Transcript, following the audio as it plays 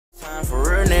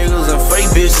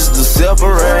bitches to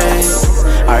separate.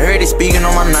 I heard they speaking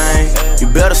on my name. You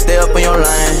better stay up in your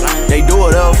lane. They do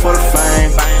it up for the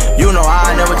fame. You know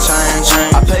I never change.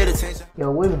 I paid attention.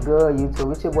 Yo, what's good,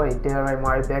 YouTube? It's your boy Deadeye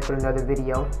back with another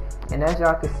video. And as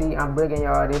y'all can see, I'm bringing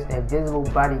y'all this invisible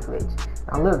body glitch.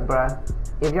 Now look, bruh.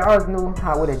 If y'all knew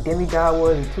how what a Demigod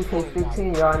was in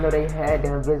 2K15, y'all know they had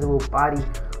the invisible body.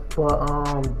 But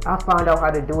I found out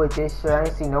how to do it this year. I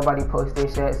ain't seen nobody post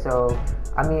this yet, so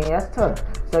I mean that's tough.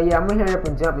 So yeah, I'm gonna hurry up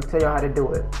and jump and tell y'all how to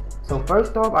do it. So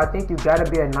first off, I think you gotta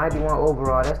be a 91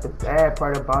 overall. That's the bad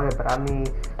part about it, but I mean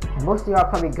most of y'all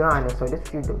probably gone, so this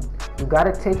is what you do. You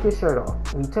gotta take your shirt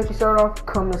off. When you take your shirt off,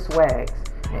 come to swags.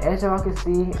 And as y'all can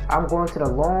see, I'm going to the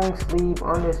long sleeve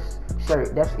on this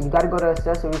shirt. You gotta go to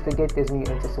accessories to get this when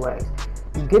you enter swags.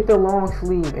 You get the long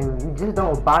sleeve and you just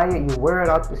don't buy it, you wear it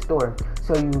out the store.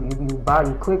 So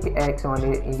you click X on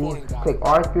it and you click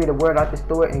R3 to wear it out the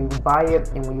store and you buy it,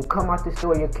 and when you come out the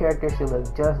store your character should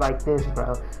look just like this,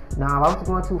 bro. Now I was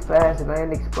going too fast. If I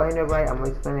didn't explain it right, I'm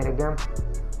gonna explain it again.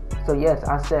 So yes,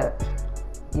 I said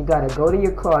you gotta go to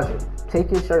your closet,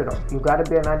 take your shirt off. You gotta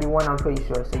be a 91, I'm pretty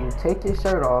sure. So you take your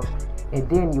shirt off and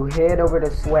then you head over to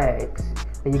swags.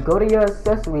 And you go to your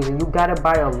accessories and you gotta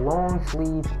buy a long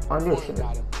sleeve undershirt.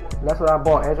 That's what I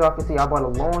bought. As y'all can see, I bought a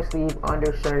long sleeve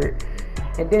undershirt.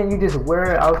 And then you just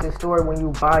wear it out the store when you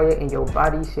buy it, and your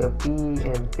body should be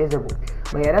invisible.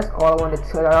 But yeah, that's all I wanted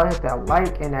to tell y'all. Hit that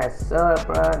like and that sub,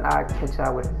 bro. And I'll catch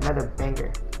y'all with another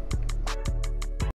banger.